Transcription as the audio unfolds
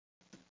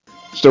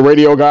It's the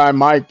radio guy,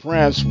 Mike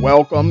Prince.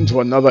 Welcome to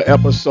another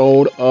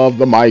episode of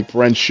The Mike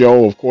Prince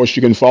Show. Of course,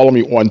 you can follow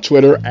me on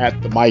Twitter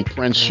at The Mike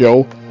Prince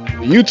Show.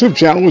 The YouTube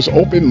channel is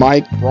Open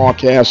Mic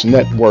Broadcast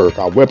Network.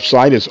 Our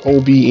website is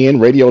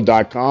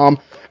obnradio.com.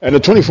 And the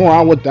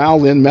 24-hour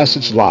dial-in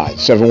message line,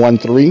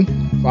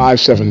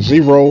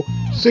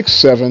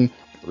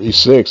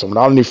 713-570-6736. And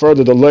without any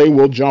further delay,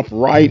 we'll jump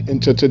right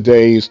into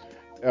today's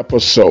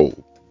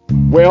episode.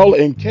 Well,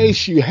 in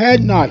case you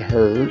had not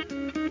heard,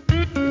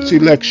 it's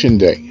election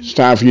day. It's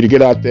time for you to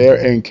get out there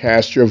and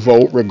cast your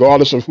vote,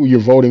 regardless of who you're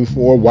voting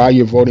for, why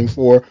you're voting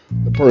for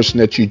the person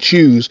that you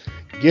choose.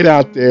 Get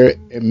out there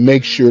and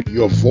make sure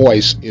your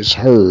voice is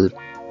heard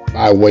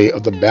by way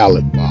of the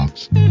ballot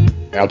box.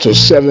 Now till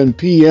 7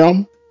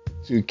 p.m.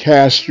 to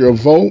cast your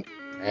vote,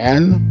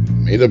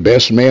 and may the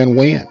best man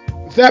win.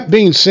 With that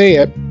being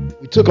said,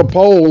 we took a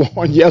poll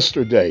on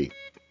yesterday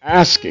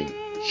asking,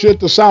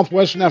 should the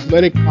Southwestern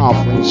Athletic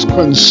Conference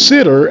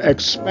consider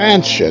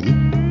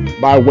expansion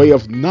by way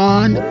of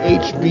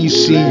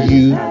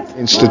non-HBCU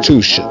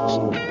institutions?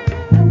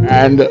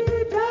 And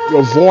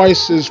your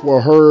voices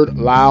were heard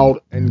loud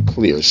and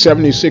clear.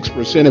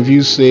 76% of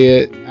you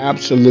said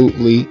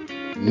absolutely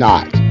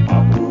not.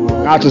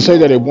 Not to say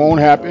that it won't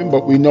happen,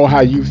 but we know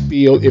how you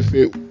feel if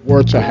it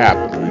were to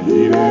happen.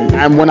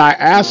 And when I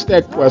asked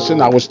that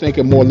question, I was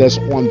thinking more or less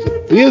on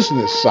the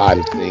business side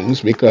of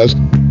things, because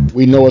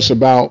we know it's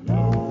about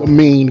the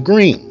mean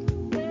green.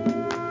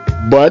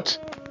 But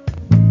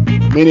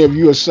many of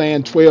you are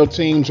saying 12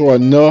 teams are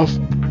enough.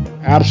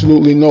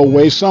 Absolutely no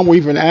way. Some were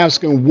even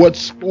asking, what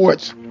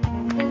sports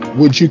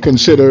would you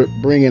consider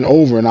bringing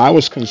over? And I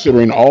was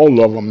considering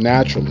all of them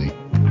naturally.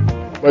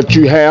 But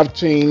you have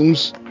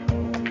teams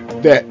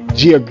that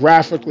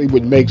geographically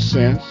would make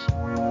sense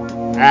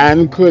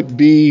and could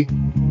be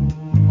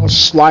a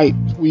slight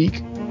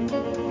tweak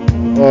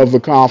of the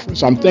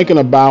conference. I'm thinking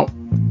about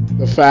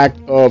the fact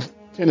of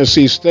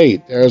Tennessee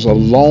State. There's a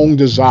long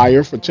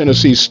desire for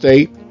Tennessee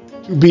State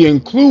to be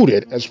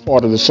included as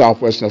part of the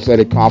Southwestern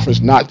Athletic Conference.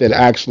 Not that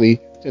actually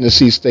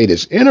Tennessee State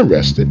is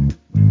interested,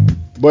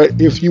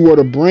 but if you were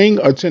to bring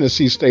a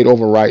Tennessee State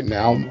over right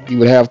now, you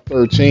would have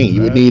 13.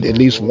 You would need at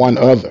least one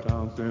other.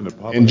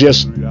 And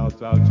just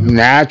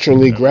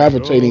naturally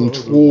gravitating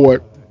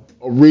toward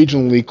a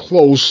regionally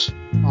close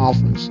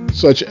conference,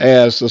 such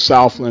as the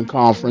Southland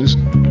Conference,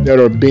 that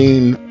are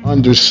being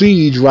under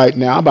siege right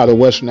now by the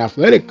Western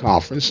Athletic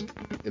Conference,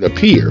 it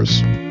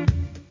appears.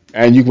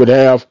 And you would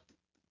have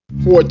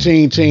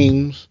 14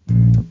 teams,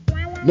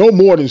 no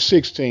more than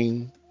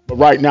 16. But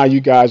right now you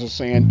guys are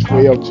saying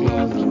 12 teams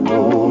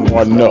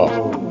are enough.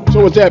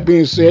 So with that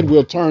being said,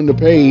 we'll turn the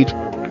page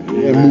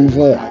and move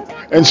on.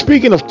 And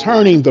speaking of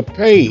turning the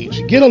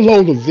page, get a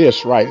load of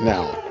this right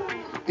now.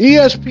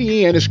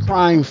 ESPN is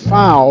crying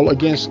foul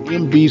against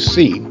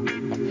NBC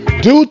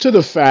due to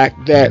the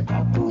fact that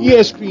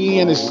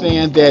ESPN is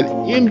saying that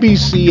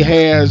NBC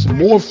has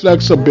more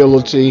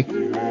flexibility,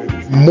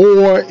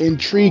 more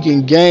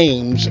intriguing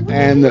games,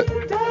 and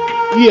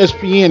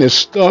ESPN is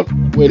stuck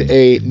with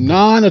a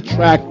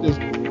non-attractive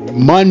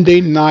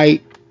Monday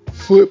night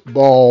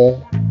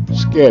football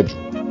schedule.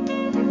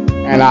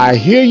 And I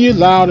hear you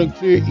loud and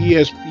clear,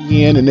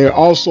 ESPN, and they're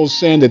also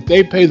saying that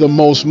they pay the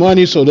most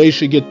money, so they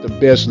should get the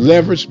best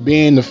leverage,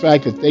 being the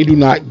fact that they do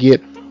not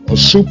get a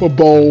Super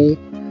Bowl,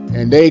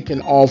 and they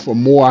can offer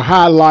more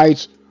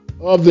highlights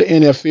of the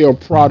NFL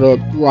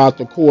product throughout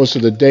the course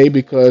of the day,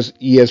 because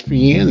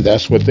ESPN,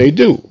 that's what they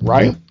do,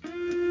 right?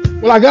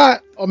 Well, I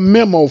got a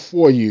memo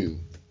for you,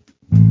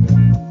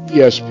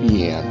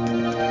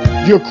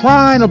 ESPN. You're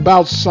crying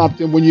about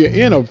something when you're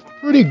in a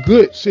pretty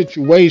good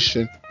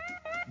situation,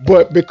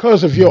 but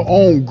because of your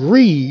own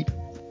greed,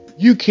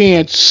 you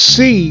can't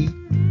see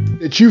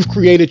that you've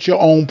created your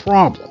own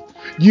problem.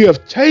 You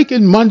have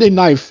taken Monday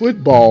Night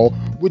Football,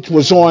 which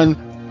was on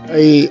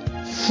a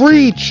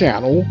free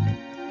channel,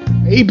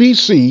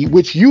 ABC,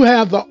 which you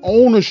have the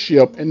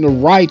ownership and the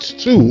rights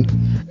to,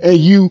 and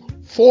you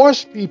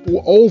force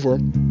people over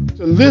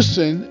to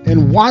listen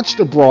and watch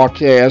the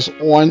broadcast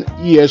on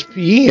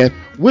ESPN,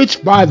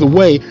 which, by the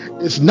way,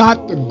 is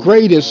not the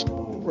greatest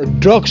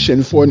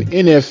production for an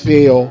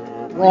NFL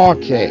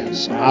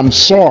broadcast. I'm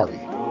sorry.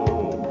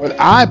 But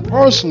I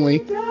personally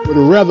would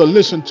rather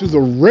listen to the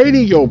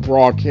radio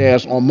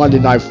broadcast on Monday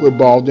Night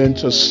Football than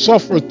to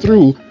suffer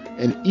through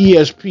an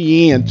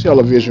ESPN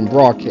television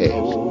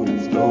broadcast.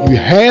 You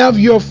have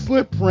your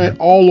footprint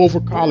all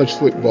over college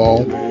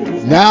football.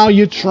 Now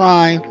you're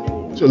trying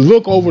to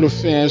look over the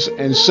fence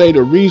and say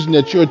the reason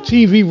that your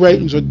TV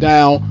ratings are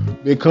down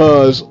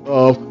because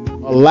of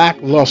a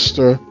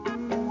lackluster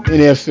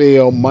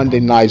NFL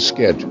Monday night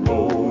schedule.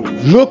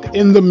 Look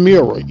in the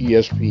mirror,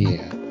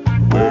 ESPN.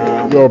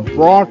 Your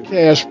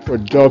broadcast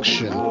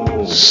production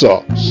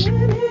sucks.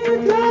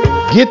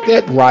 Get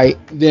that right,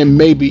 then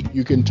maybe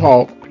you can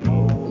talk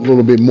a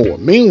little bit more.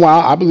 Meanwhile,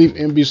 I believe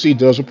NBC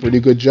does a pretty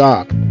good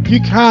job. You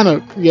kind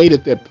of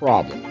created that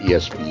problem,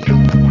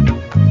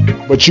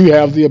 ESPN. But you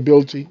have the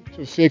ability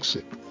to fix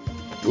it.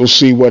 We'll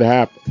see what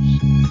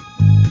happens.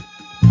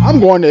 I'm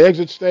going to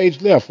exit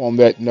stage left on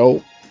that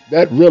note.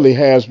 That really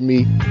has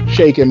me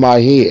shaking my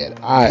head.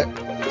 I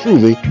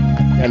truly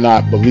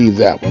cannot believe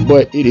that one,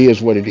 but it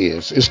is what it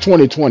is. It's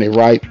 2020,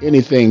 right?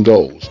 Anything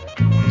goes.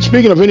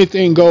 Speaking of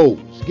anything goes,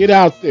 get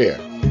out there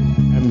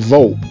and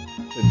vote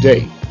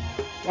today.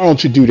 Why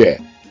don't you do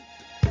that?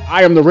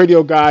 I am the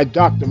radio guy,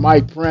 Dr.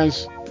 Mike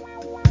Prince.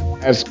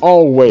 As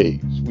always,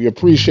 we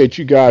appreciate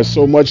you guys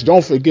so much.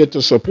 Don't forget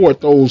to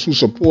support those who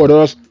support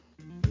us.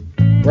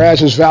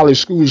 Brazos Valley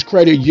Schools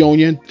Credit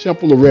Union,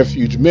 Temple of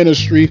Refuge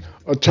Ministry,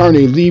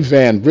 Attorney Lee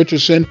Van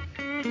Richardson,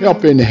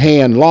 Helping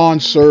Hand Lawn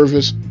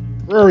Service,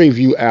 Prairie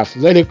View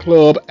Athletic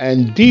Club,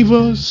 and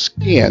Diva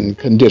Skin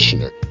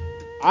Conditioner.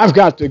 I've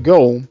got to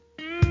go.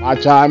 My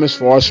time is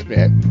far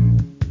spent.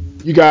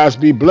 You guys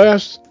be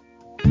blessed.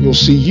 We'll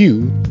see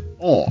you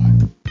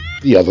on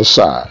the other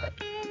side.